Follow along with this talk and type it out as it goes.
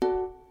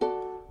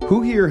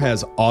Who here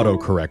has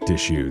autocorrect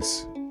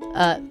issues?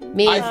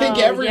 Me. I think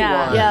everyone.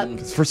 Yeah.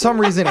 For some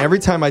reason, every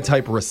time I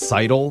type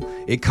recital,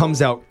 it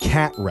comes out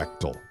cat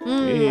rectal.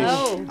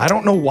 Oh. I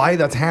don't know why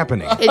that's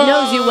happening. It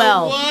knows you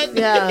well. What?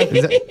 Yeah.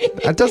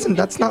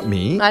 That's not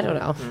me. I don't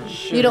know.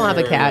 You don't have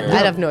a cat. I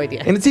have no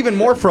idea. And it's even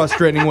more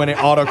frustrating when it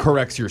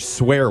autocorrects your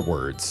swear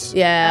words.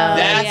 Yeah.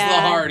 That's Yeah.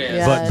 the hardest.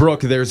 Yeah. But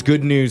Brooke, there's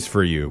good news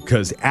for you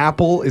because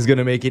Apple is going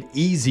to make it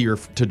easier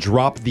to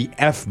drop the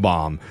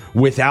F-bomb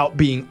without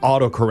being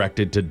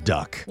autocorrected to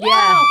duck. Yeah.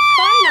 Oh,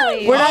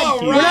 finally.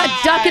 We're not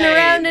ducking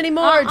around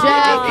anymore, Jack.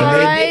 All And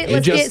right, they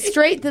let's just- get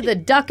straight to the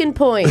ducking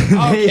point.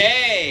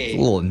 Okay. A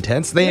little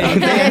intense. They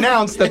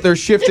announced that they're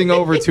shifting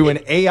over to an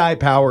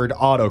AI-powered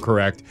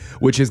autocorrect,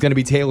 which is going to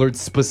be tailored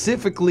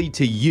specifically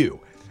to you,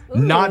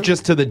 not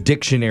just to the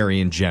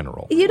dictionary in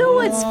general. You know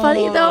what's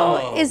funny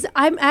though is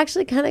I'm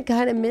actually kind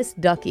of miss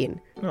ducking.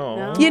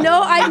 Oh. You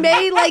know, I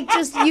may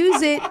just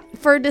use it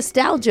for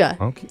nostalgia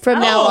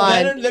from now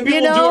on. Then people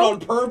you know? do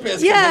it on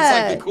purpose because Yeah.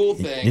 it's like the cool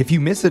thing. If you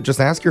miss it,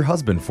 just ask your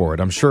husband for it.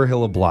 I'm sure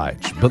he'll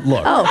oblige. But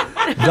look,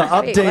 the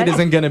update what?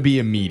 isn't going to be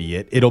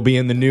immediate. It'll be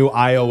in the new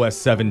iOS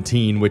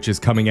 17, which is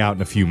coming out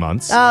in a few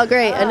months. Oh,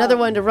 great! Another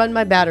one to run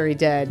my battery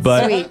dead.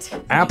 But Sweet.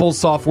 Apple's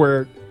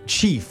software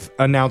chief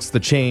announced the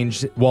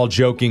change while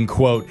joking,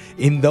 quote,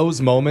 "In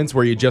those moments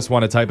where you just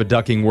want to type a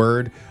ducking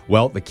word,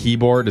 well, the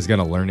keyboard is going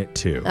to learn it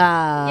too."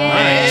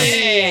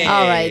 Hey,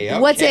 All right.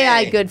 What's okay.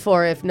 AI good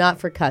for if not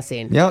for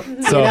cussing? Yep.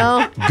 So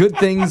know? good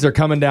things are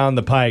coming down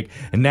the pike.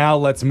 And now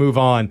let's move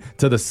on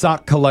to the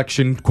sock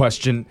collection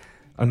question.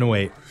 Oh, no,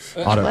 wait.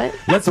 Auto. What?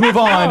 Let's move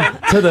on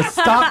to the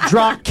stop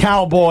drop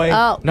cowboy.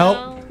 Oh.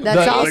 Nope.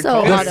 That's the,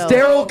 also the auto.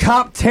 sterile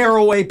cop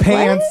tearaway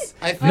pants.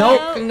 I think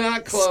Nope.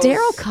 not close.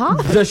 Sterile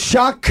cop? The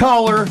shock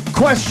collar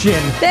question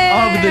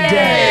of the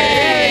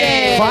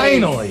day.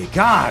 Finally.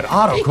 God,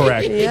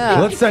 autocorrect. Yeah.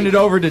 Let's send it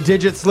over to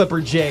Digit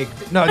Slipper Jake.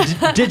 No,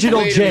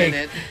 Digital Wait a Jake.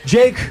 minute.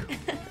 Jake,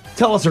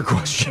 tell us her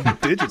question.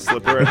 Digit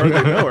slipper, I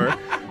hardly know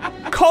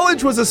her.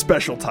 College was a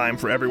special time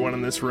for everyone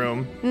in this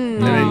room.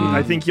 And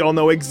I think y'all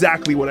know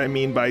exactly what I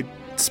mean by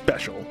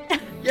special.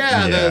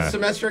 Yeah, Yeah. the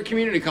semester at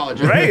community college.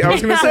 Right? I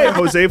was going to say,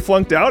 Jose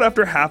flunked out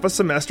after half a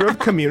semester of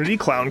community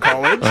clown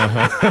college.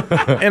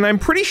 And I'm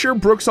pretty sure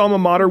Brooks' alma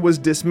mater was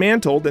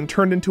dismantled and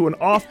turned into an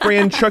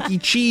off-brand Chuck E.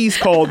 Cheese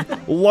called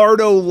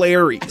Lardo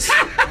Larry's.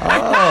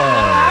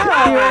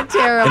 You're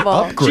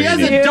terrible. She has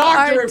a You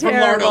doctorate are from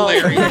terrible. Lardo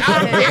Larry. How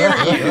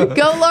dare you?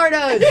 Go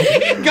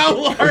Lardos.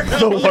 Go Lardo.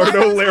 The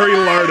Lardo Larry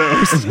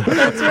Lardos.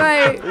 That's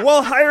right.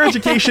 While higher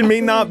education may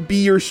not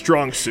be your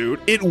strong suit,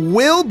 it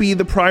will be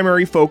the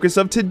primary focus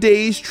of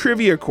today's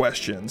trivia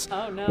questions.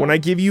 Oh, no. When I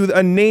give you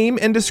a name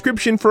and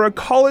description for a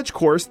college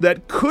course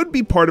that could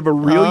be part of a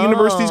real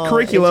university's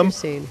curriculum,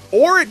 interesting.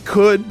 or it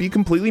could be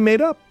completely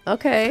made up.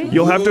 Okay.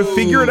 You'll have to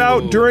figure it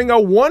out during a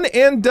one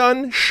and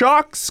done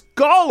shock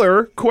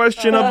scholar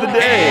question of the day.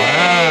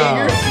 Hey,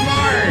 you're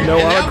smart. No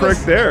And that autocorrect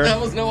was- there.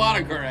 That was no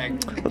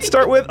autocorrect. Let's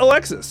start with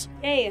Alexis.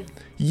 Hey.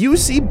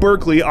 UC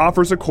Berkeley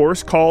offers a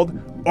course called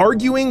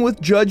Arguing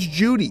with Judge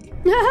Judy.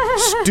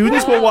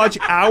 Students will watch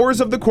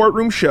hours of the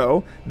courtroom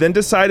show, then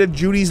decide if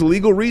Judy's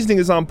legal reasoning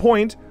is on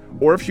point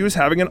or if she was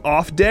having an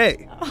off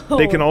day.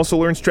 They can also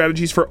learn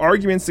strategies for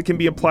arguments that can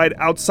be applied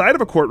outside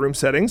of a courtroom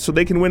setting so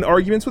they can win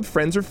arguments with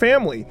friends or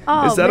family.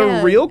 Oh, Is that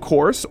man. a real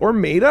course or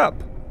made up?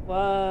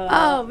 Whoa.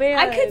 Oh, man.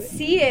 I could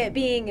see it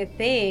being a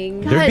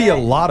thing. There'd be a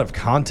lot of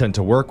content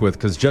to work with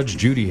because Judge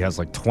Judy has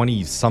like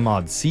 20 some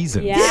odd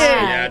seasons. Yeah.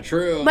 Yeah,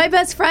 true. My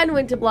best friend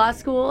went to law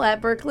school at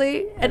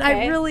Berkeley, and I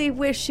Okay. really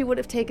wish she would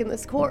have taken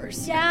this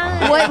course.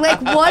 Yeah.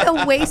 What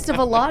a waste of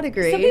a law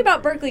degree. Something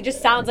about Berkeley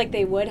just sounds like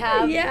they would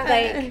have Yeah.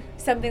 like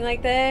something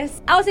like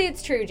this. I'll say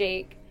it's true,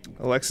 Jake.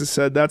 Alexis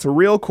said that's a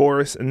real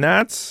course, and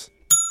it's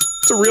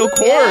a real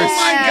course. Oh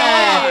my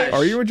gosh.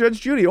 Arguing with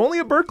Judge Judy, only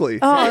at Berkeley.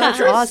 Oh, that's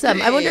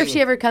awesome. I wonder if Interesting.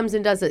 she ever comes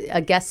and does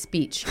a guest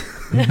speech.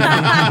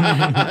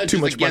 Too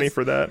much money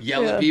for that.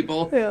 Yell at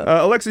people.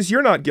 Alexis,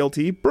 you're not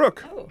guilty.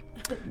 Brooke.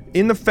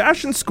 In the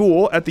fashion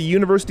school at the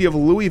University of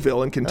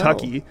Louisville in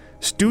Kentucky,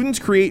 students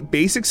create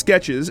basic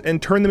sketches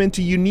and turn them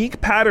into unique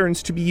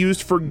patterns to be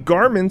used for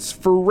garments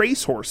for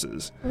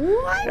racehorses.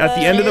 What? At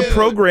the end of the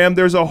program,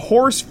 there's a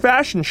horse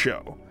fashion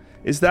show.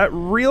 Is that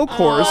real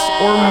course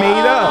or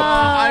made up?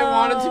 I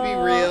want it to be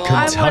real. I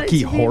want it Kentucky to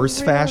be horse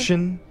real.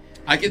 fashion?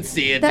 I can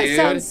see it, That dude.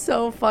 sounds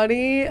so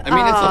funny. I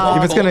mean, it's a whole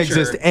If it's going to culture.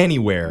 exist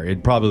anywhere,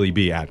 it'd probably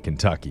be at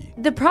Kentucky.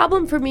 The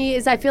problem for me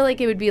is I feel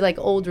like it would be like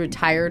old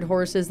retired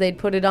horses they'd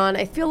put it on.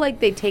 I feel like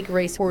they take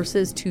race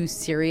horses too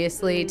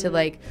seriously to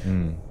like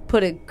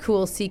put a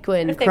cool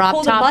sequin If they crop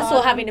pulled a top muscle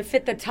on. having to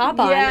fit the top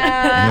on.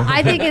 Yeah,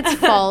 I think it's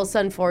false,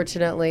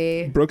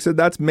 unfortunately. Brooke said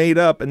that's made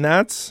up, and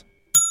that's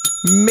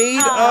Made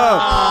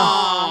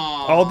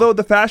up. Although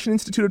the Fashion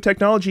Institute of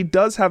Technology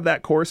does have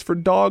that course for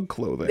dog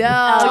clothing.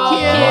 Oh,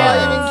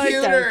 cute.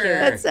 Even cuter.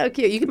 That's so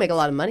cute. You can make a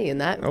lot of money in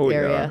that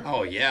area.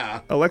 Oh,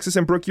 yeah. Alexis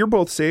and Brooke, you're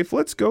both safe.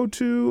 Let's go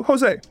to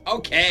Jose.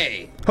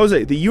 Okay.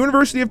 Jose, the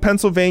University of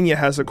Pennsylvania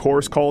has a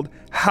course called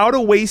How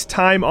to Waste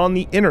Time on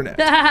the Internet,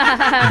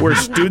 where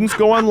students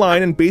go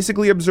online and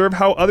basically observe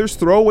how others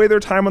throw away their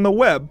time on the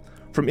web.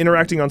 From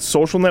interacting on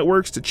social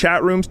networks to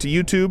chat rooms to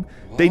YouTube,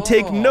 they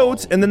take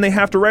notes and then they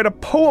have to write a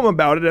poem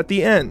about it at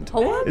the end.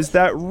 Poem? Is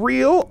that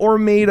real or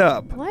made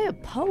up? Why a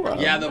poem?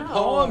 Yeah, the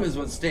poem is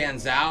what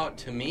stands out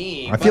to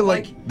me. I feel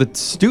like the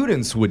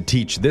students would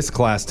teach this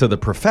class to the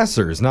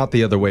professors, not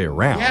the other way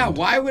around. Yeah,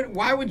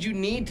 why would you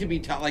need to be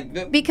taught like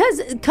the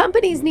Because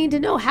companies need to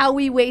know how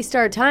we waste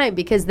our time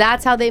because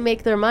that's how they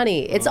make their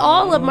money. It's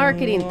all a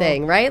marketing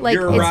thing, right? Like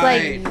You're it's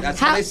right. like That's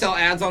how they sell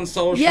ads on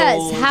socials.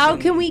 Yes, how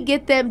and- can we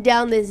get them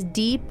down this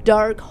deep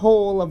dark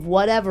hole of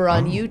whatever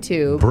on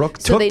YouTube? Brooke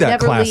so took they that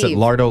never class leave?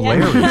 at Lardo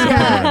Larry's.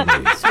 Yeah,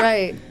 that's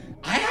right.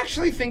 I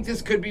actually think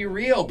this could be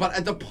real,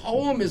 but the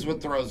poem is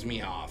what throws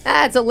me off.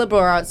 It's a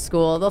liberal arts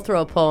school. They'll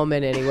throw a poem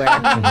in anywhere.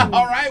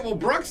 All right, well,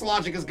 Brooke's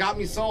logic has got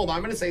me sold. I'm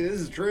going to say this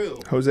is true.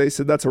 Jose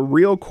said that's a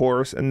real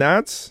course, and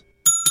that's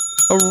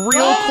a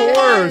real Oh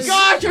course. my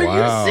gosh, are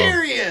Wow. you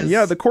serious?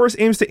 Yeah, the course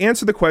aims to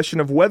answer the question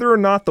of whether or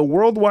not the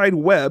World Wide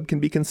Web can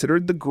be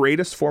considered the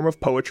greatest form of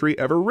poetry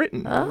ever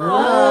written.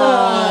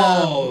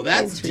 Oh,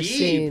 that's deep.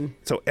 Interesting.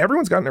 So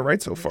everyone's gotten it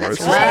right so far. That's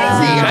This crazy. is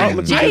not I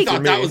looking good for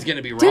thought that me. was going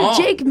to be Dude, wrong.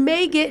 Jake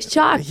may get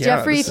shocked, Yeah,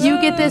 Jeffrey, this if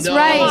you get this No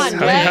right. way.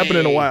 Hasn't happened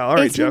in a while. All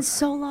right, It's been Jeff.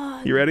 so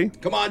long. You ready?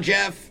 Come on,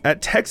 Jeff.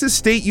 At Texas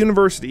State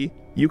University,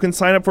 you can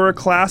sign up for a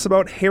class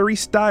about Harry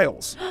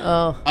Styles.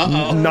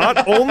 Uh-oh.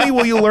 Not only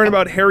will you learn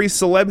about Harry's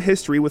celeb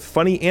history with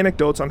funny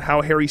anecdotes on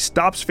how Harry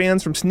stops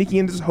fans from sneaking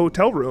into his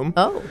hotel room,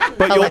 Oh,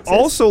 but you'll Alexis.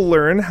 also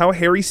learn how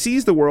Harry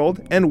sees the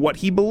world and what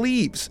he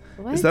believes.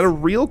 What? Is that a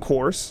real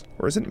course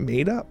or is it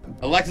made up?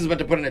 Alexa's about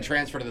to put in a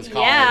transfer to this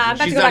college. Yeah, I'm and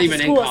about to she's go not back to even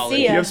school. in college. See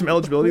Do ya. you have some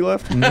eligibility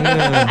left?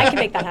 I can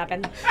make that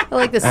happen. I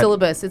like the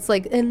syllabus. It's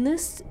like, and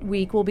this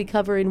week we'll be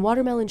covering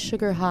watermelon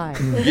sugar high.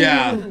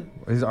 Yeah.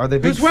 Are they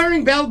big? Who's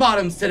wearing bell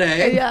bottoms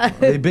today? Yeah. Are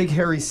they big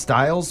Harry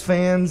Styles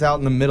fans out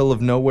in the middle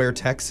of nowhere,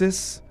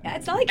 Texas? Yeah,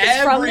 it's not like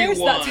it's from there,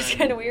 so that's Everyone. just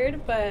kind of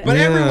weird. But But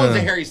Yeah. everyone's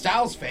a Harry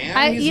Styles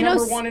fan. He's you know,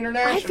 number one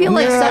international. I feel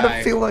like yeah, some-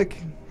 I feel like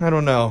I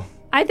don't know.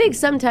 I think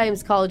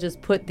sometimes colleges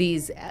put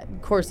these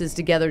courses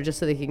together just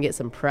so they can get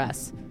some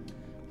press.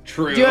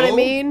 True. Do you know what I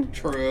mean?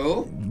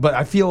 True. But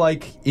I feel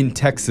like in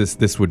Texas,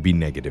 this would be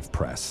negative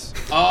press.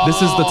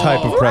 This is the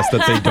type of press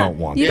that they don't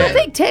want. You there. don't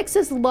think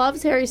Texas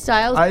loves Harry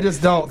Styles? I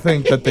just don't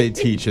think that they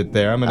teach it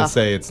there. I'm going to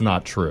say it's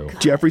not true.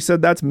 Jeffrey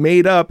said that's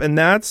made up and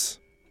that's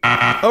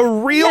a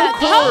real course.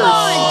 Come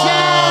on,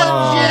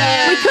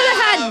 Jeff! We could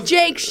have had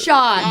Jake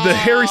shot. The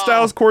Harry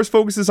Styles course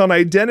focuses on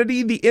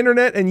identity, the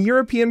internet, and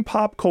European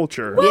pop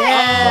culture.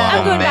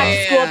 I'm going back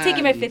to school. I'm man.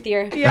 taking my 5th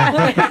year. Jeffrey,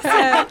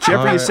 you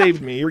Alright.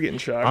 saved me. You're getting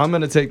shocked. I'm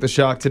going to take the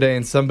shock today,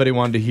 and somebody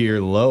wanted to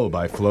hear Low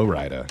by Flo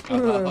Rida.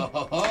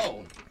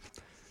 Oh.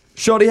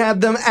 Shorty had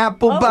them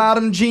apple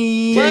bottom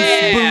jeans,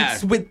 Yeah.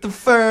 boots with the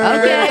fur.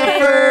 Okay.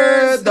 The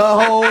fur. The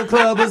whole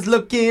club was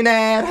looking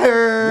at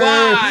her.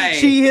 Why?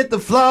 She hit the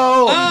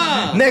floor.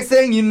 Next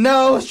thing you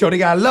know, Shorty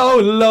got low,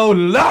 low,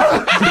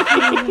 low.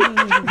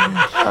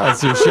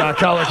 That's your shock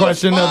collar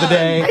question of the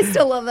day. I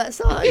still love that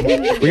song.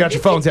 We got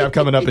your phone tap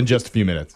coming up in just a few minutes.